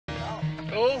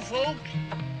Old folks,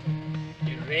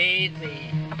 they raised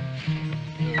me.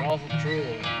 They were awful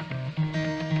cruel.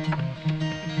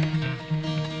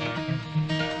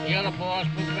 The other boys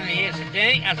put me in here and said,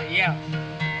 Dink? I said, yeah.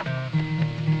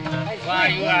 Why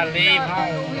you gotta leave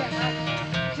home?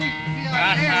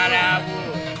 I thought I would.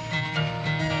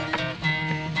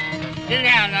 Didn't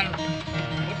have nothing.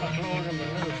 Put my clothes in my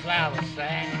little flower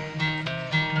sack.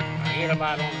 I hid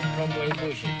about on the Conway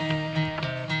bushes.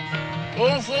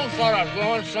 Old folks thought I was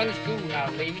going to Sunday school and I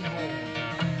was leaving home.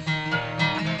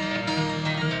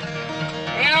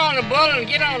 Get on the bus and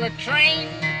get on the train.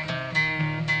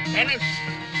 And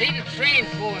see the train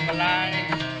before in my life.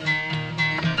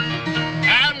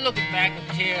 I was looking back and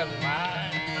tears in my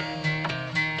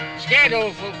eyes. Scared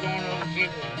old folks going over to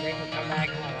people and they would come back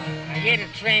home. I hear the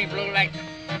train blow like that.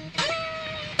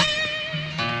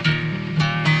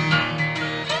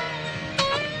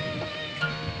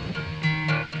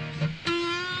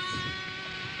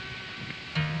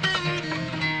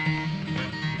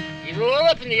 You roll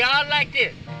up in the yard like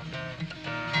this.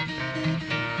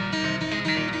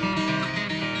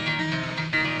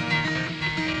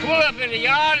 Pull up in the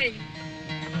yard and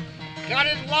got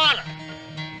his water.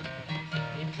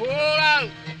 He pulled out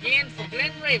again for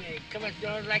Glen Raven. He come and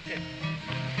down like this.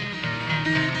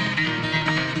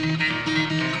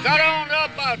 Got on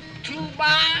up about 2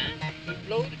 miles. He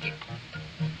blowed again.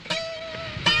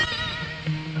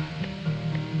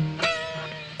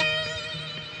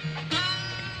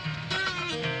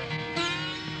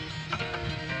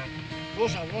 Of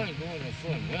course, I wasn't going to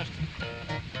full western.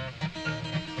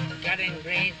 Got in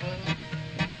Greensboro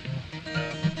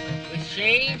with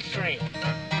chain train.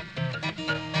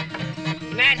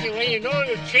 Naturally, when you know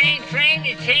the chain train,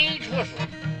 you change whistle.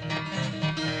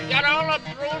 Got all up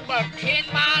the road about 10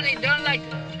 miles, he done like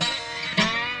that.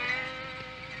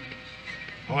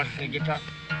 I want to see the guitar.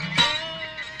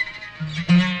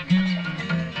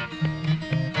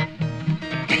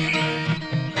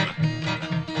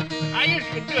 I used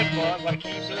to do it, boy, but I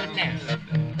can't do it now.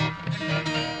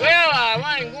 Well,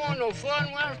 I ain't going no fun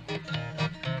in Western.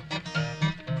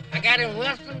 I got in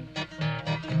Western,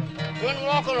 went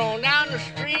walking on down the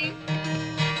street.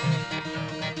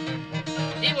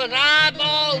 He was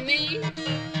eyeballing me.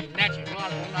 Naturally, I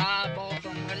was going to eyeball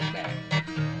somebody back.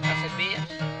 I said, bitch,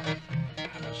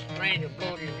 I'm a stranger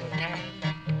blowed in your town.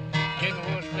 Take a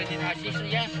horse with you now. She said,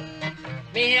 yes.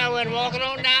 Me and I went walking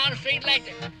on down the street like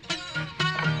that.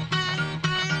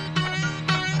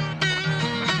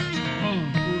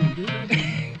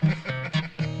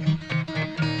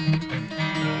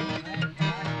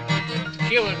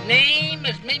 She was named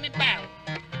as Mimi Bowers.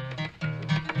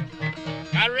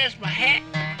 I rest my hat.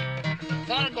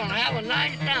 Thought I was gonna have a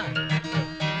nice time.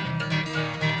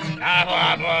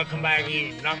 Ah, boy, come back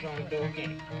here and knock on the door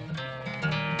again.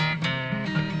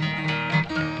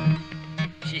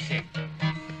 She said,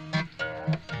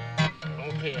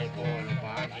 don't pay that boy no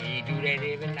mind. He do that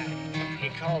every night. He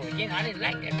called again. I didn't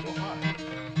like that so hard.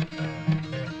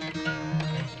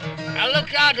 I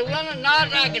looked out the window, not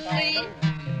as I could see.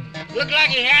 Looked like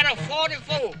he had a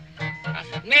 44. I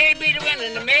said, maybe the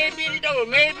window, maybe the door,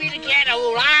 maybe the cat.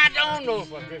 Oh, I don't know.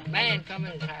 But this man come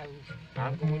in his house.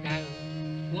 I'm going down.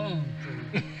 1,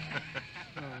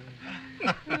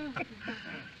 2.